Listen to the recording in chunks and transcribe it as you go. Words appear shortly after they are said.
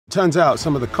Turns out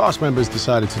some of the cast members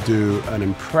decided to do an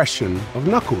impression of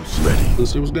Knuckles. Ready?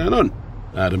 Let's see what's going on.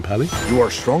 Adam Pally. You are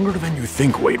stronger than you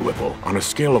think, Wade Whipple. On a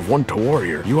scale of 1 to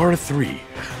warrior, you are a 3.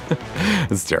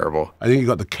 It's terrible. I think you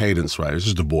got the cadence right. This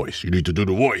is the voice. You need to do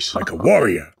the voice like a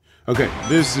warrior. Okay.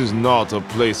 This is not a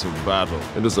place of battle.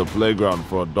 It is a playground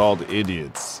for adult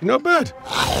idiots. Not bad.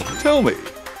 Tell me,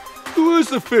 who is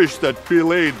the fish that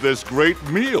filleted this great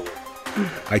meal?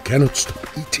 I cannot stop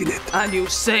eating it. And you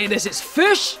say this is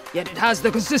fish, yet it has the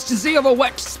consistency of a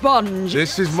wet sponge.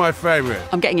 This is my favorite.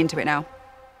 I'm getting into it now.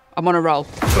 I'm on a roll.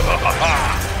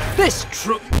 This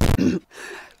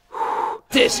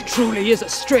truly is a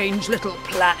strange little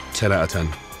plant. 10 out of 10.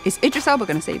 Is Idris Elba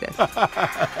going to see this?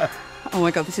 Oh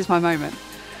my God, this is my moment.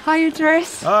 Hi,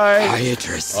 Idris. Hi. Hi,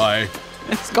 Idris. Hi.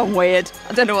 It's gone weird.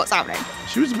 I don't know what's happening.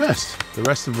 She was the best. The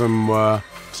rest of them were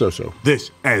so-so.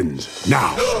 This ends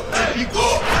now.